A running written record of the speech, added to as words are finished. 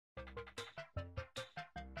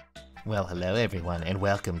Well, hello everyone, and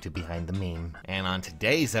welcome to Behind the Meme. And on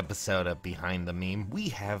today's episode of Behind the Meme, we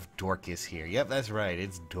have Dorcas here. Yep, that's right,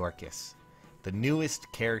 it's Dorcas. The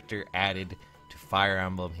newest character added to Fire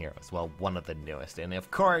Emblem Heroes. Well, one of the newest. And of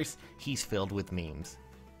course, he's filled with memes.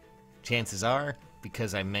 Chances are,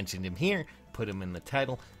 because I mentioned him here, put him in the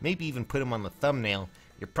title, maybe even put him on the thumbnail,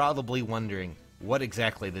 you're probably wondering what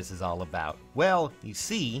exactly this is all about. Well, you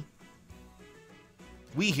see,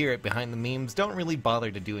 we here at Behind the Memes don't really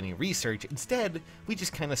bother to do any research. Instead, we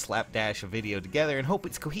just kind of slapdash a video together and hope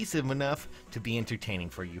it's cohesive enough to be entertaining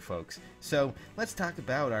for you folks. So, let's talk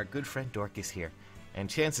about our good friend Dorcas here. And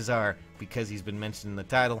chances are, because he's been mentioned in the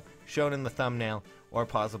title, shown in the thumbnail, or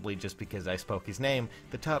possibly just because I spoke his name,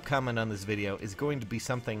 the top comment on this video is going to be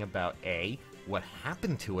something about A, what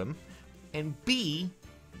happened to him, and B,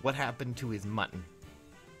 what happened to his mutton.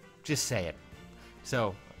 Just say it.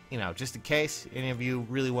 So, you know, just in case any of you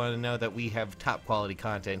really want to know that we have top quality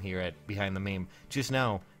content here at Behind the Meme, just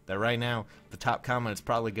know that right now, the top comment is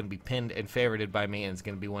probably going to be pinned and favorited by me, and it's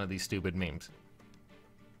going to be one of these stupid memes.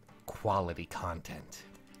 Quality content.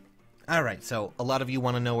 Alright, so a lot of you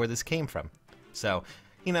want to know where this came from. So,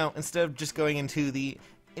 you know, instead of just going into the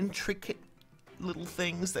intricate little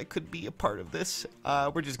things that could be a part of this,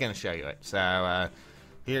 we're just going to show you it. So,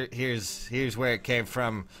 here's where it came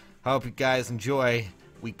from. Hope you guys enjoy.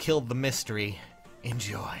 We killed the mystery.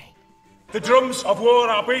 Enjoy. The drums of war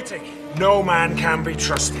are beating. No man can be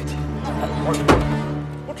trusted.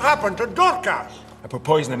 What happened to Dorcas? I put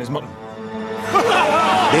poison in his mutton.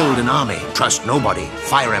 Build an army. Trust nobody.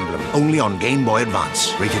 Fire Emblem. Only on Game Boy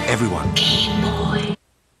Advance. Rated everyone. Game Boy.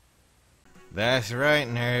 That's right,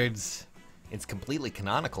 nerds. It's completely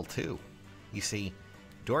canonical, too. You see,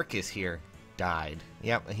 Dorcas here died.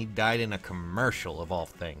 Yep, he died in a commercial of all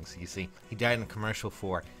things. You see, he died in a commercial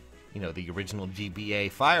for, you know, the original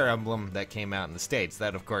GBA Fire Emblem that came out in the States.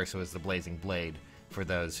 That, of course, was the Blazing Blade for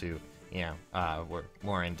those who, you know, were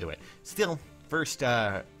more into it. Still, first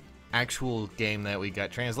actual game that we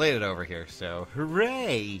got translated over here, so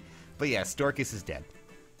hooray! But yes, Dorcas is dead.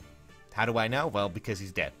 How do I know? Well, because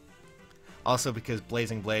he's dead. Also because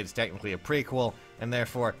Blazing Blade is technically a prequel, and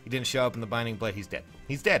therefore he didn't show up in the Binding Blade. He's dead.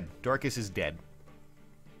 He's dead. Dorcas is dead.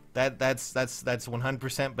 That's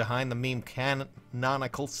 100% behind the meme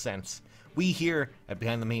canonical sense. We here at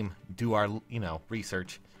Behind the Meme do our, you know,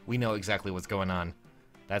 research. We know exactly what's going on.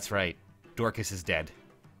 That's right. Dorcas is dead.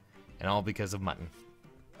 And all because of mutton.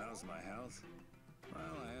 How's my health? Well,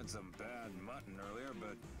 I had some bad mutton earlier,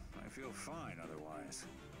 but I feel fine otherwise.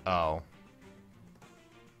 Oh.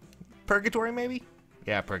 Purgatory, maybe?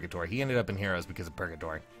 Yeah, Purgatory. He ended up in Heroes because of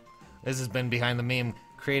Purgatory. This has been Behind the Meme,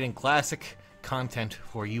 creating classic content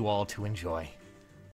for you all to enjoy.